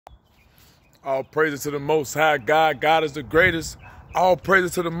All praises to the Most High God. God is the greatest. All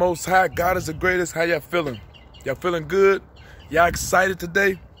praises to the Most High. God is the greatest. How y'all feeling? Y'all feeling good? Y'all excited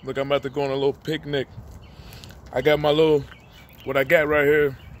today? Look, I'm about to go on a little picnic. I got my little, what I got right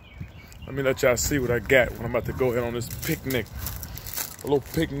here. Let me let y'all see what I got when I'm about to go ahead on this picnic. A little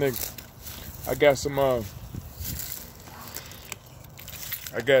picnic. I got some, I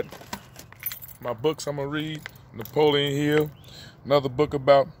got my books I'm gonna read. Napoleon Hill. Another book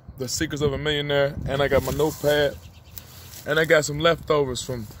about the secrets of a millionaire. And I got my notepad. And I got some leftovers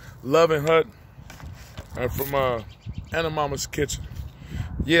from Loving Hut and from Anna Mama's Kitchen.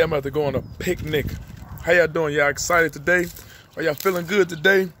 Yeah, I'm about to go on a picnic. How y'all doing? Y'all excited today? Are y'all feeling good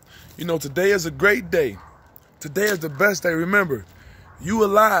today? You know, today is a great day. Today is the best day. Remember, you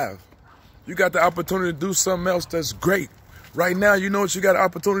alive. You got the opportunity to do something else that's great. Right now, you know what you got an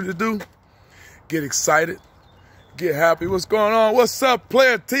opportunity to do? Get excited. Get happy. What's going on? What's up,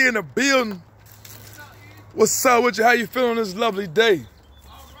 Player T in the building? What's up with you? How you feeling this lovely day?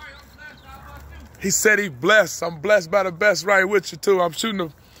 All right, I'm blessed. How about you? He said he blessed. I'm blessed by the best right with you, too. I'm shooting a...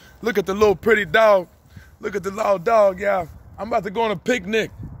 Look at the little pretty dog. Look at the little dog, y'all. I'm about to go on a picnic.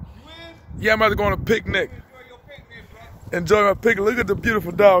 You in? Yeah, I'm about to go on a picnic. Enjoy your picnic, bro. Enjoy my picnic. Look at the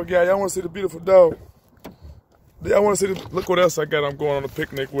beautiful dog, y'all. Y'all want to see the beautiful dog? Y'all want to see the... Look what else I got I'm going on a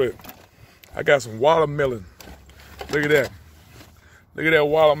picnic with. I got some watermelon. Look at that. Look at that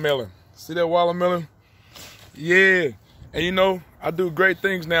watermelon. See that watermelon? Yeah. And you know, I do great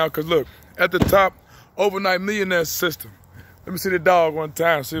things now because look, at the top, overnight millionaire system. Let me see the dog one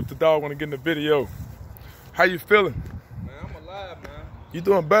time, see if the dog want to get in the video. How you feeling? Man, I'm alive, man. You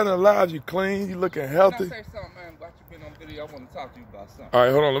doing better than alive. You clean. You looking healthy. Can I say something, man, about you being on video? I want to talk to you about something. All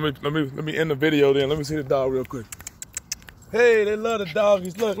right, hold on. Let me end the video then. Let me see the dog real quick. Hey, they love the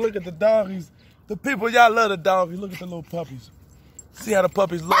doggies. Look at the doggies. The people, y'all love the doggies. Look at the little puppies. See how the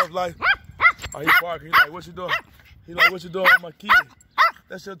puppies love life? Oh, he barking. He like, what you doing? He like, what you doing with my kid?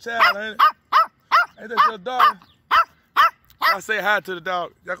 That's your child, ain't it? Ain't that your dog? I say hi to the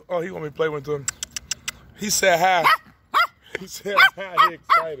dog. Oh, he want me to play with him. He said hi. He said hi. He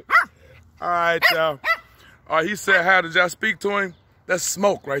excited. All right, y'all. All right, he said hi. Did y'all speak to him? That's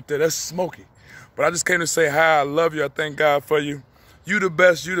smoke right there. That's smoky. But I just came to say hi. I love you. I thank God for you. You the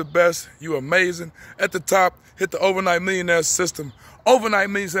best. You the best. You amazing. At the top, hit the overnight millionaire system. Overnight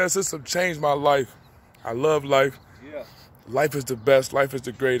millionaire system changed my life. I love life. Yeah. Life is the best. Life is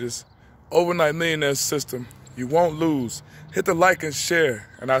the greatest. Overnight millionaire system. You won't lose. Hit the like and share.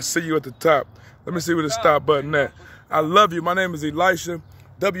 And I'll see you at the top. Let me see where the stop button at. I love you. My name is Elisha.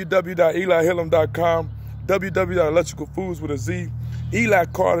 www.elihillam.com. www.electricalfoods with a Z. Eli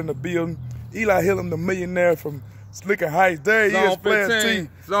Carter in the building. Eli Hillam, the millionaire from Slicker Heights. There he is, Player T.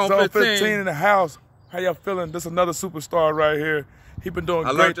 Zone 15 in the house. How y'all feeling? This is another superstar right here. He been doing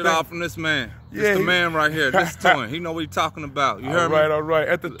great things. I learned it all from this man. Yeah, this the man right here. This twin. He know what he's talking about. You heard me? All right.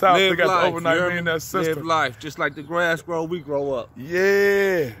 At the top, they got the overnight millionaire system. Live life. Just like the grass grow, we grow up.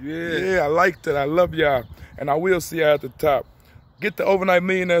 Yeah. I like that. I love y'all. And I will see y'all at the top. Get the overnight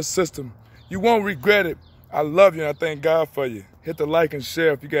millionaire system. You won't regret it. I love you and I thank God for you. Hit the like and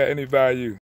share if you got any value.